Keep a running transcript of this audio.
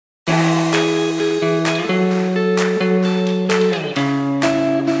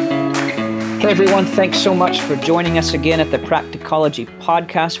everyone. Thanks so much for joining us again at the Practicology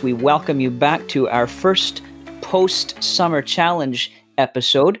Podcast. We welcome you back to our first post-summer challenge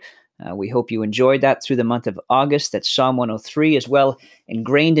episode. We hope you enjoyed that through the month of August. That Psalm 103 is well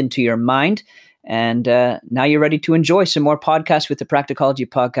ingrained into your mind. And now you're ready to enjoy some more podcasts with the Practicology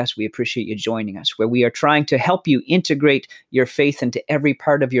Podcast. We appreciate you joining us, where we are trying to help you integrate your faith into every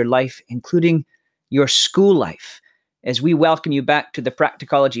part of your life, including your school life. As we welcome you back to the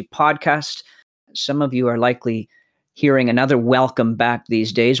Practicology Podcast, some of you are likely hearing another welcome back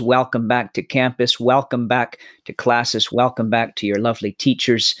these days. Welcome back to campus. Welcome back to classes. Welcome back to your lovely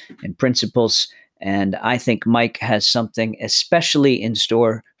teachers and principals. And I think Mike has something especially in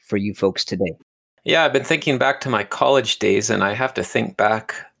store for you folks today. Yeah, I've been thinking back to my college days, and I have to think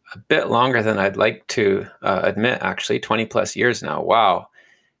back a bit longer than I'd like to admit, actually, 20 plus years now. Wow.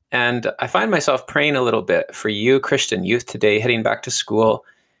 And I find myself praying a little bit for you, Christian youth, today, heading back to school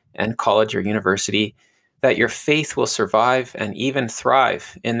and college or university, that your faith will survive and even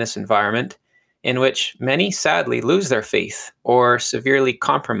thrive in this environment in which many sadly lose their faith or severely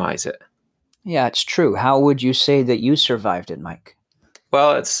compromise it. Yeah, it's true. How would you say that you survived it, Mike?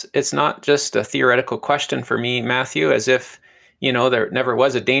 Well, it's not just a theoretical question for me, Matthew, as if, there never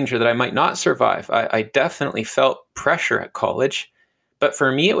was a danger that I might not survive. I definitely felt pressure at college. But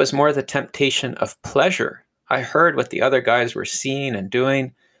for me, it was more the temptation of pleasure. I heard what the other guys were seeing and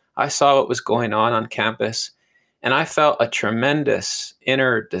doing. I saw what was going on campus, and I felt a tremendous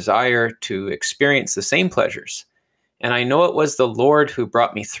inner desire to experience the same pleasures. And I know it was the Lord who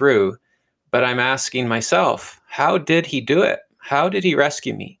brought me through, but I'm asking myself, how did he do it? How did he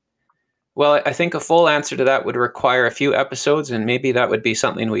rescue me? Well, I think a full answer to that would require a few episodes, and maybe that would be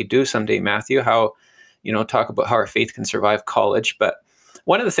something we do someday, Matthew, talk about how our faith can survive college. But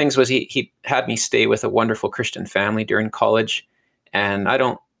one of the things was he had me stay with a wonderful Christian family during college, and I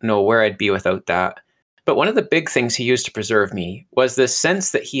don't know where I'd be without that. But one of the big things he used to preserve me was this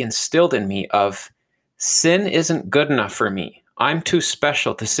sense that he instilled in me of sin isn't good enough for me. I'm too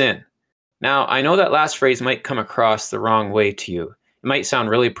special to sin. Now, I know that last phrase might come across the wrong way to you. It might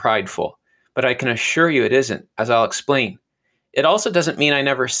sound really prideful, but I can assure you it isn't, as I'll explain. It also doesn't mean I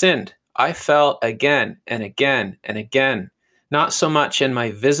never sinned. I fell again and again and again. Not so much in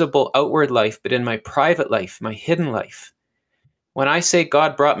my visible outward life, but in my private life, my hidden life. When I say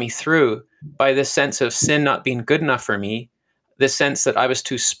God brought me through by this sense of sin not being good enough for me, this sense that I was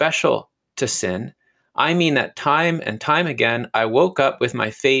too special to sin, I mean that time and time again, I woke up with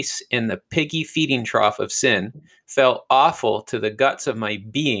my face in the piggy feeding trough of sin, felt awful to the guts of my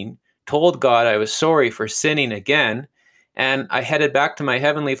being, told God I was sorry for sinning again, and I headed back to my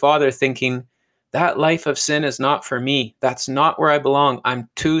Heavenly Father thinking, that life of sin is not for me. That's not where I belong. I'm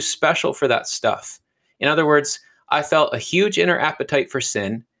too special for that stuff. In other words, I felt a huge inner appetite for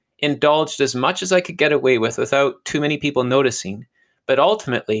sin, indulged as much as I could get away with without too many people noticing. But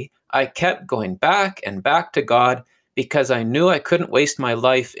ultimately, I kept going back and back to God because I knew I couldn't waste my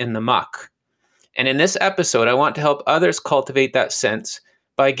life in the muck. And in this episode, I want to help others cultivate that sense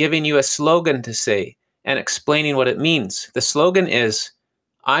by giving you a slogan to say and explaining what it means. The slogan is,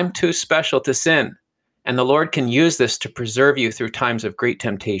 I'm too special to sin, and the Lord can use this to preserve you through times of great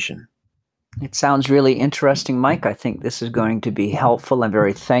temptation. It sounds really interesting, Mike. I think this is going to be helpful. I'm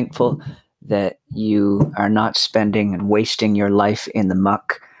very thankful that you are not spending and wasting your life in the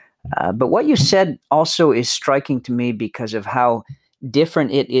muck. But what you said also is striking to me because of how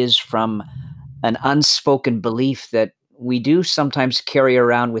different it is from an unspoken belief that we do sometimes carry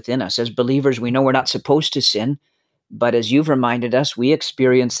around within us. As believers, we know we're not supposed to sin. But as you've reminded us, we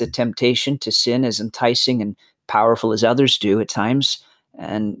experience the temptation to sin as enticing and powerful as others do at times.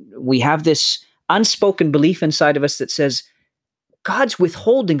 And we have this unspoken belief inside of us that says, God's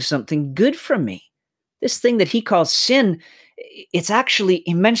withholding something good from me. This thing that he calls sin, it's actually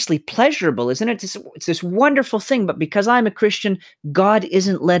immensely pleasurable, isn't it? It's this wonderful thing, but because I'm a Christian, God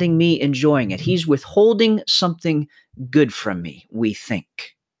isn't letting me enjoying it. He's withholding something good from me, we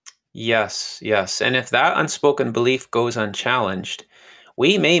think. Yes. And if that unspoken belief goes unchallenged,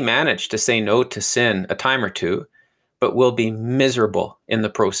 we may manage to say no to sin a time or two, but we'll be miserable in the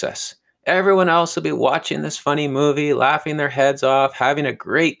process. Everyone else will be watching this funny movie, laughing their heads off, having a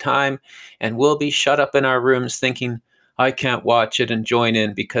great time, and we'll be shut up in our rooms thinking, I can't watch it and join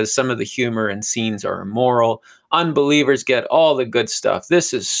in because some of the humor and scenes are immoral. Unbelievers get all the good stuff.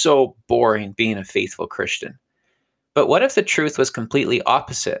 This is so boring being a faithful Christian. But what if the truth was completely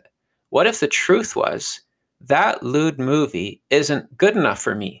opposite? What if the truth was, that lewd movie isn't good enough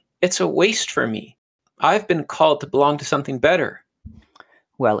for me? It's a waste for me. I've been called to belong to something better.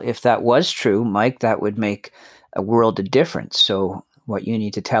 Well, if that was true, Mike, that would make a world of difference. So what you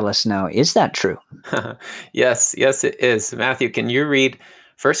need to tell us now. Is that true? Yes, yes, it is. Matthew, can you read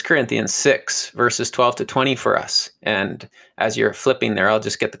 1 Corinthians 6, verses 12 to 20 for us? And as you're flipping there, I'll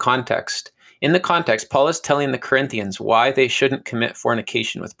just get the context. In the context, Paul is telling the Corinthians why they shouldn't commit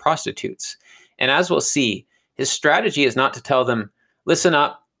fornication with prostitutes. And as we'll see, his strategy is not to tell them, listen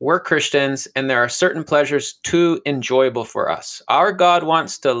up, we're Christians, and there are certain pleasures too enjoyable for us. Our God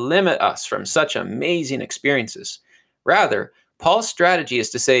wants to limit us from such amazing experiences. Rather, Paul's strategy is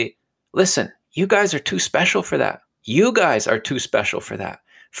to say, listen, you guys are too special for that. You guys are too special for that.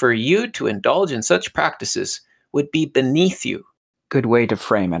 For you to indulge in such practices would be beneath you. Good way to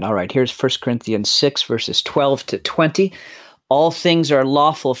frame it. All right, here's 1 Corinthians 6, verses 12 to 20. All things are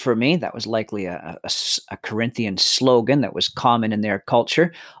lawful for me. That was likely a Corinthian slogan that was common in their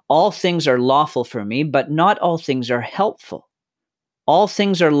culture. All things are lawful for me, but not all things are helpful. All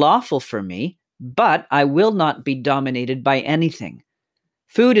things are lawful for me, but I will not be dominated by anything.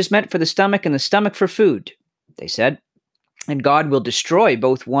 Food is meant for the stomach and the stomach for food, they said, and God will destroy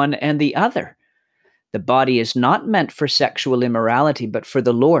both one and the other. The body is not meant for sexual immorality, but for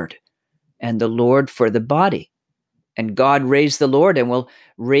the Lord, and the Lord for the body. And God raised the Lord and will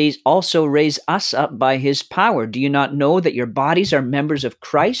also raise us up by his power. Do you not know that your bodies are members of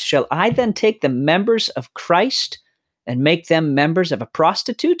Christ? Shall I then take the members of Christ and make them members of a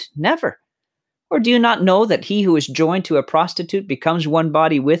prostitute? Never. Or do you not know that he who is joined to a prostitute becomes one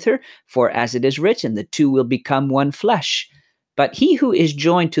body with her? For as it is written, the two will become one flesh. But he who is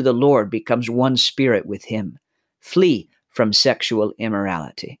joined to the Lord becomes one spirit with him. Flee from sexual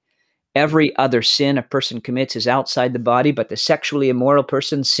immorality. Every other sin a person commits is outside the body, but the sexually immoral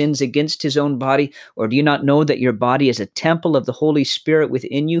person sins against his own body. Or do you not know that your body is a temple of the Holy Spirit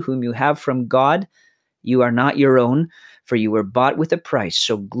within you, whom you have from God? You are not your own, for you were bought with a price.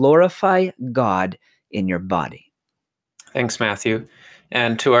 So glorify God in your body. Thanks, Matthew.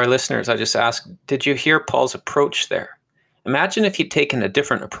 And to our listeners, I just ask, did you hear Paul's approach there? Imagine if he'd taken a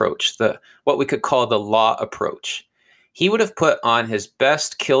different approach, what we could call the law approach. He would have put on his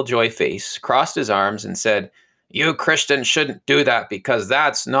best killjoy face, crossed his arms, and said, you Christians shouldn't do that because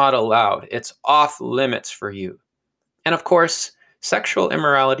that's not allowed. It's off limits for you. And of course, sexual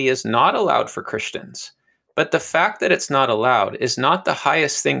immorality is not allowed for Christians. But the fact that it's not allowed is not the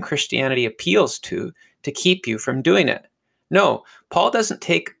highest thing Christianity appeals to keep you from doing it. No, Paul doesn't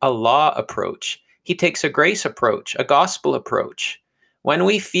take a law approach. He takes a grace approach, a gospel approach. When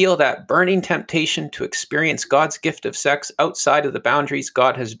we feel that burning temptation to experience God's gift of sex outside of the boundaries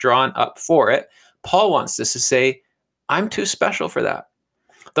God has drawn up for it, Paul wants us to say, I'm too special for that.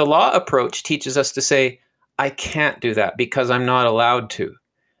 The law approach teaches us to say, I can't do that because I'm not allowed to.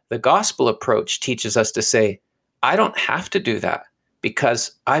 The gospel approach teaches us to say, I don't have to do that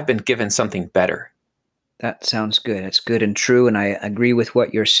because I've been given something better. That sounds good. It's good and true, and I agree with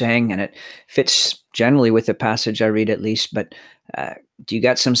what you're saying, and it fits generally with the passage I read at least, but do you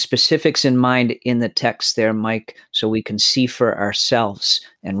got some specifics in mind in the text there, Mike, so we can see for ourselves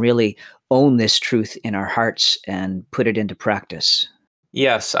and really own this truth in our hearts and put it into practice?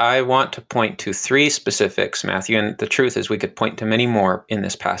 Yes, I want to point to 3 specifics, Matthew, and the truth is we could point to many more in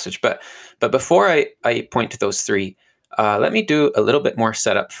this passage. But before I point to those 3, let me do a little bit more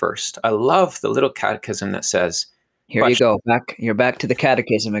setup first. I love the little catechism that says, Here you go. You're back to the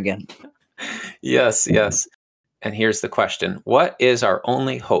catechism again. Yes. And here's the question. What is our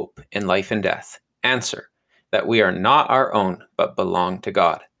only hope in life and death? Answer, that we are not our own, but belong to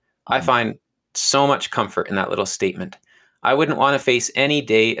God. I find so much comfort in that little statement. I wouldn't want to face any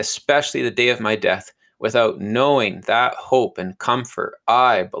day, especially the day of my death, without knowing that hope and comfort.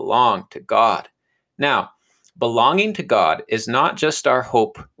 I belong to God. Now, belonging to God is not just our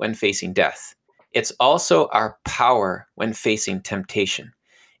hope when facing death. It's also our power when facing temptation.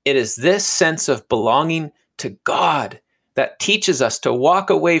 It is this sense of belonging to God that teaches us to walk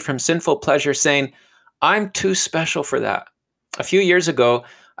away from sinful pleasure saying, I'm too special for that. A few years ago,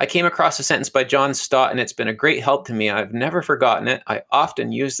 I came across a sentence by John Stott, and it's been a great help to me. I've never forgotten it. I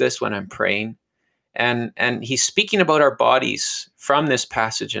often use this when I'm praying. And he's speaking about our bodies from this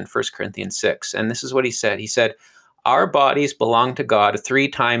passage in 1 Corinthians 6. And this is what he said. He said, our bodies belong to God 3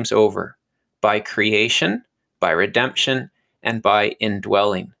 times over, by creation, by redemption, and by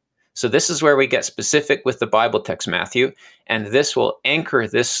indwelling. So this is where we get specific with the Bible text, Matthew, and this will anchor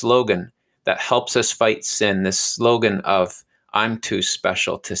this slogan that helps us fight sin, this slogan of, I'm too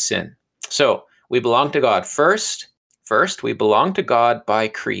special to sin. So we belong to God first. First, we belong to God by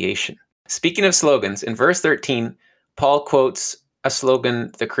creation. Speaking of slogans, in verse 13, Paul quotes a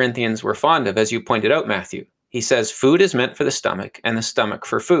slogan the Corinthians were fond of, as you pointed out, Matthew. He says, food is meant for the stomach and the stomach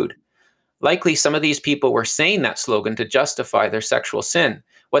for food. Likely some of these people were saying that slogan to justify their sexual sin.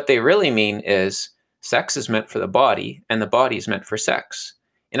 What they really mean is sex is meant for the body and the body is meant for sex.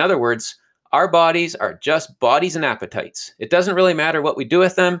 In other words, our bodies are just bodies and appetites. It doesn't really matter what we do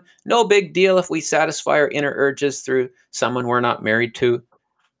with them. No big deal if we satisfy our inner urges through someone we're not married to.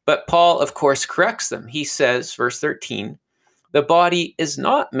 But Paul, of course, corrects them. He says, verse 13, the body is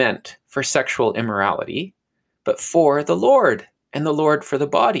not meant for sexual immorality, but for the Lord, and the Lord for the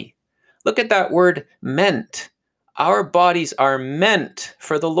body. Look at that word meant. Our bodies are meant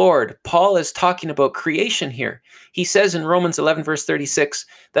for the Lord. Paul is talking about creation here. He says in Romans 11, verse 36,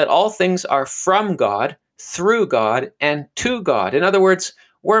 that all things are from God, through God, and to God. In other words,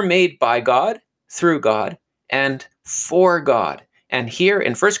 we're made by God, through God, and for God. And here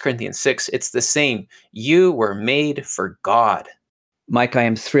in 1 Corinthians 6, it's the same. You were made for God. Mike, I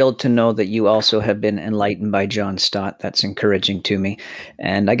am thrilled to know that you also have been enlightened by John Stott. That's encouraging to me.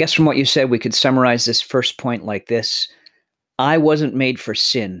 And I guess from what you said, we could summarize this first point like this. I wasn't made for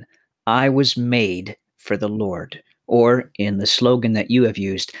sin. I was made for the Lord. Or in the slogan that you have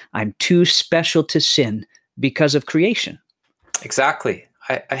used, I'm too special to sin because of creation. Exactly.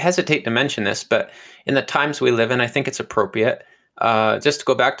 I hesitate to mention this, but in the times we live in, I think it's appropriate. Just to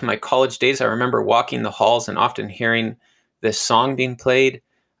go back to my college days, I remember walking the halls and often hearing this song being played.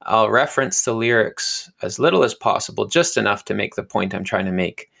 I'll reference the lyrics as little as possible, just enough to make the point I'm trying to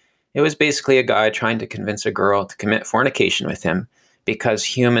make. It was basically a guy trying to convince a girl to commit fornication with him because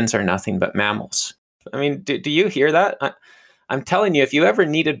humans are nothing but mammals. I mean, do you hear that? I'm telling you, if you ever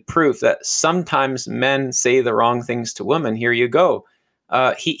needed proof that sometimes men say the wrong things to women, here you go.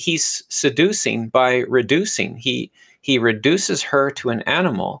 He's seducing by reducing. He reduces her to an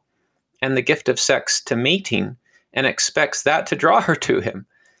animal and the gift of sex to mating and expects that to draw her to him.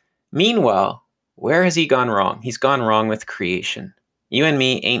 Meanwhile, where has he gone wrong? He's gone wrong with creation. You and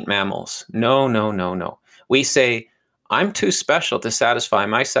me ain't mammals. No, no, no, no. We say, I'm too special to satisfy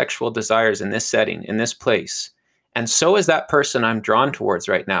my sexual desires in this setting, in this place. And so is that person I'm drawn towards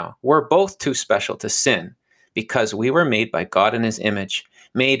right now. We're both too special to sin because we were made by God in his image,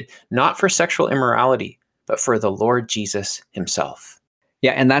 made not for sexual immorality, but for the Lord Jesus himself.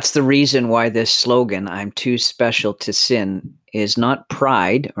 Yeah, and that's the reason why this slogan, I'm too special to sin, is not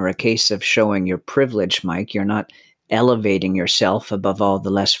pride or a case of showing your privilege, Mike. You're not elevating yourself above all the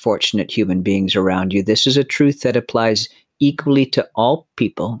less fortunate human beings around you. This is a truth that applies equally to all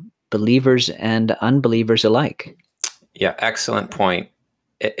people, believers and unbelievers alike. Yeah, excellent point.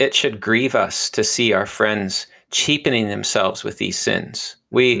 It should grieve us to see our friends cheapening themselves with these sins.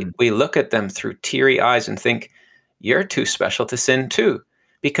 We look at them through teary eyes and think, you're too special to sin too,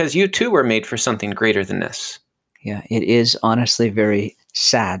 because you too were made for something greater than this. Yeah, it is honestly very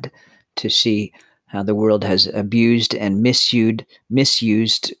sad to see how the world has abused and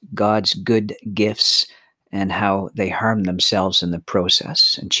misused God's good gifts and how they harm themselves in the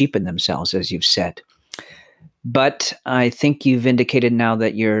process and cheapen themselves, as you've said. But I think you've indicated now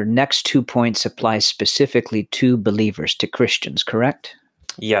that your next 2 points apply specifically to believers, to Christians, correct?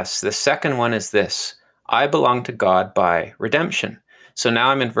 Yes, the second one is this. I belong to God by redemption. So now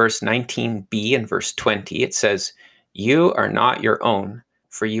I'm in verse 19b and verse 20. It says, you are not your own,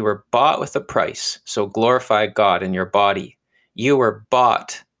 for you were bought with a price. So glorify God in your body. You were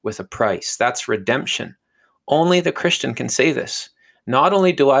bought with a price. That's redemption. Only the Christian can say this. Not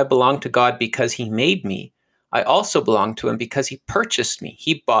only do I belong to God because he made me, I also belong to him because he purchased me.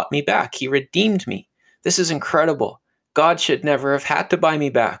 He bought me back. He redeemed me. This is incredible. God should never have had to buy me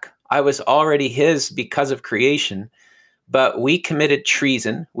back. I was already his because of creation, but we committed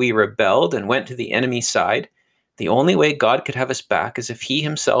treason. We rebelled and went to the enemy's side. The only way God could have us back is if he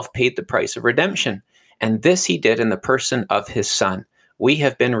himself paid the price of redemption. And this he did in the person of his son. We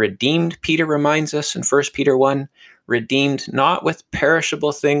have been redeemed, Peter reminds us in 1 Peter 1, redeemed not with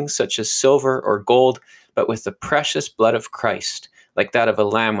perishable things such as silver or gold, but with the precious blood of Christ, like that of a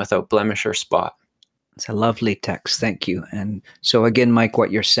lamb without blemish or spot. It's a lovely text. Thank you. And so again, Mike,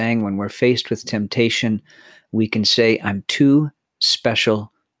 what you're saying, when we're faced with temptation, we can say, I'm too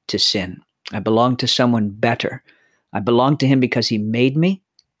special to sin. I belong to someone better. I belong to him because he made me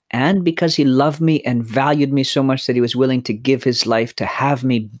and because he loved me and valued me so much that he was willing to give his life to have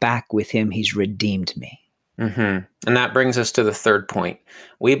me back with him. He's redeemed me. And that brings us to the third point.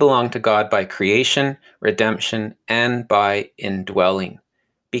 We belong to God by creation, redemption, and by indwelling.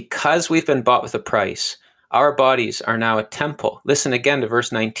 Because we've been bought with a price, our bodies are now a temple. Listen again to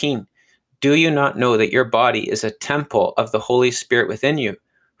verse 19. Do you not know that your body is a temple of the Holy Spirit within you,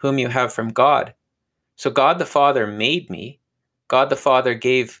 whom you have from God? So God the Father made me. God the Father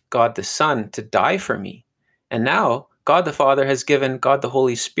gave God the Son to die for me. And now God the Father has given God the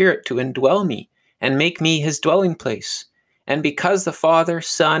Holy Spirit to indwell me and make me his dwelling place. And because the Father,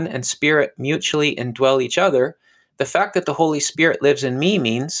 Son, and Spirit mutually indwell each other, the fact that the Holy Spirit lives in me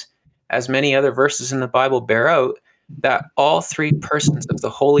means, as many other verses in the Bible bear out, that all three persons of the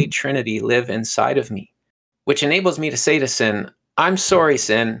Holy Trinity live inside of me, which enables me to say to sin, I'm sorry,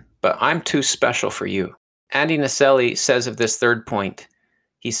 sin, but I'm too special for you. Andy Naselli says of this third point,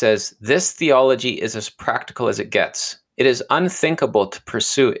 he says, this theology is as practical as it gets. It is unthinkable to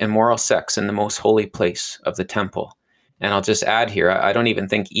pursue immoral sex in the most holy place of the temple. And I'll just add here, I don't even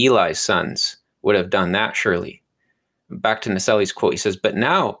think Eli's sons would have done that, surely. Back to Naselli's quote, he says, but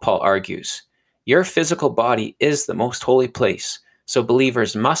now, Paul argues, your physical body is the most holy place, so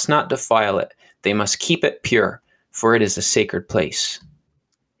believers must not defile it. They must keep it pure, for it is a sacred place.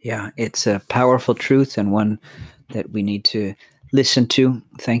 Yeah, it's a powerful truth and one that we need to listen to.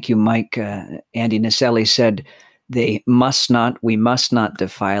 Thank you, Mike. Andy Naselli said, we must not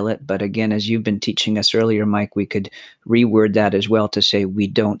defile it. But again, as you've been teaching us earlier, Mike, we could reword that as well to say we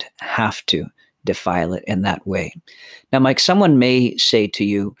don't have to defile it in that way. Now, Mike, someone may say to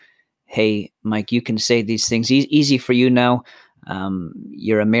you, hey, Mike, you can say these things easy for you now.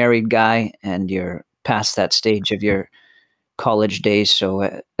 You're a married guy and you're past that stage of your college days.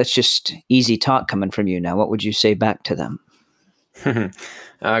 So that's just easy talk coming from you now. What would you say back to them?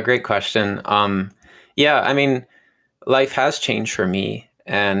 Great question. Yeah, I mean, life has changed for me.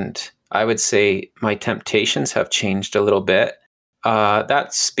 And I would say my temptations have changed a little bit.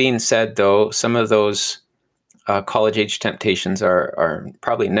 That's being said, though, some of those college age temptations are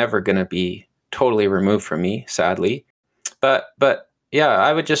probably never going to be totally removed from me, sadly. But yeah,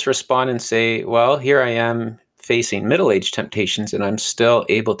 I would just respond and say, well, here I am facing middle-age temptations, and I'm still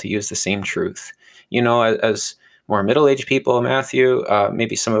able to use the same truth. You know, as more middle-aged people, Matthew,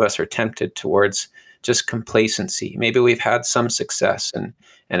 maybe some of us are tempted towards just complacency. Maybe we've had some success, and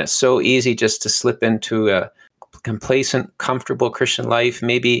it's so easy just to slip into a complacent, comfortable Christian life,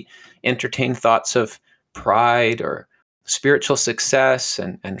 maybe entertain thoughts of pride or spiritual success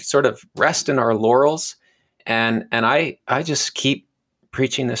and sort of rest in our laurels. And I just keep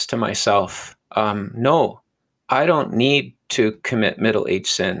preaching this to myself. No, I don't need to commit middle-aged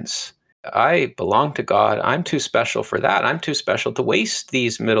sins. I belong to God. I'm too special for that. I'm too special to waste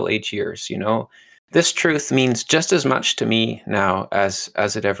these middle-aged years, you know. This truth means just as much to me now as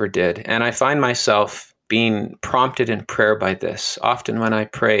it ever did. And I find myself being prompted in prayer by this. Often when I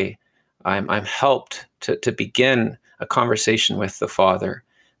pray, I'm helped to begin a conversation with the Father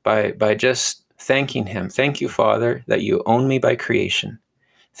by just thanking him. Thank you, Father, that you own me by creation.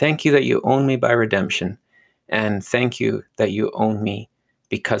 Thank you that you own me by redemption. And thank you that you own me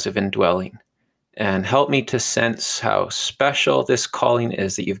because of indwelling. And help me to sense how special this calling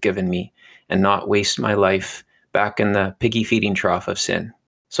is that you've given me and not waste my life back in the piggy feeding trough of sin.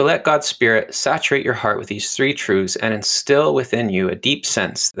 So let God's Spirit saturate your heart with these three truths and instill within you a deep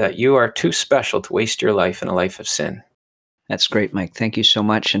sense that you are too special to waste your life in a life of sin. That's great, Mike. Thank you so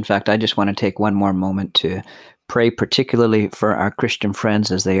much. In fact, I just want to take one more moment to pray particularly for our Christian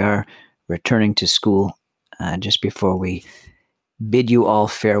friends as they are returning to school just before we bid you all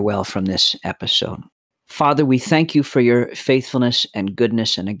farewell from this episode. Father, we thank you for your faithfulness and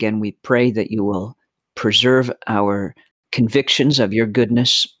goodness. And again, we pray that you will preserve our convictions of your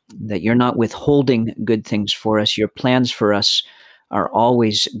goodness, that you're not withholding good things for us. Your plans for us are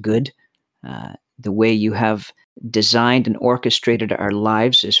always good. The way you have designed and orchestrated our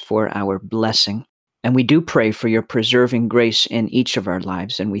lives is for our blessing. And we do pray for your preserving grace in each of our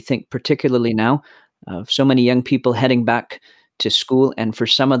lives. And we think particularly now of so many young people heading back to school. And for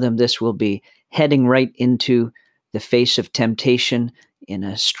some of them, this will be heading right into the face of temptation in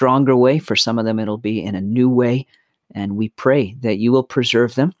a stronger way. For some of them, it'll be in a new way. And we pray that you will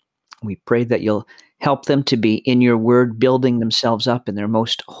preserve them. We pray that you'll help them to be in your word, building themselves up in their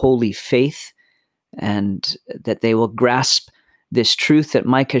most holy faith, and that they will grasp this truth that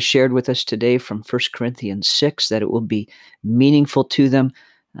Mike has shared with us today from 1 Corinthians 6, that it will be meaningful to them,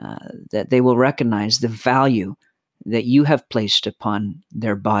 that they will recognize the value that you have placed upon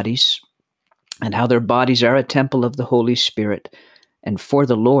their bodies and how their bodies are a temple of the Holy Spirit and for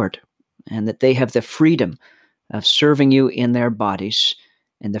the Lord, and that they have the freedom of serving you in their bodies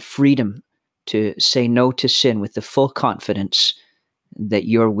and the freedom to say no to sin with the full confidence that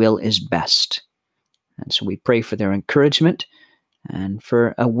your will is best. And so we pray for their encouragement and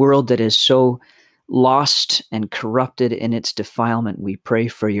for a world that is so lost and corrupted in its defilement. We pray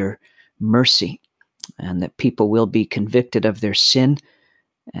for your mercy and that people will be convicted of their sin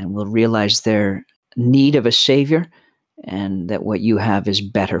and will realize their need of a Savior and that what you have is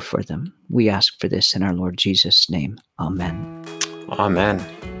better for them. We ask for this in our Lord Jesus' name. Amen. Amen.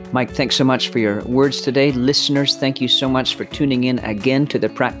 Mike, thanks so much for your words today. Listeners, thank you so much for tuning in again to the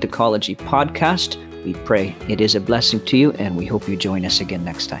Practicology podcast. We pray it is a blessing to you, and we hope you join us again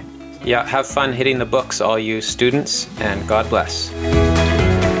next time. Yeah, have fun hitting the books, all you students, and God bless.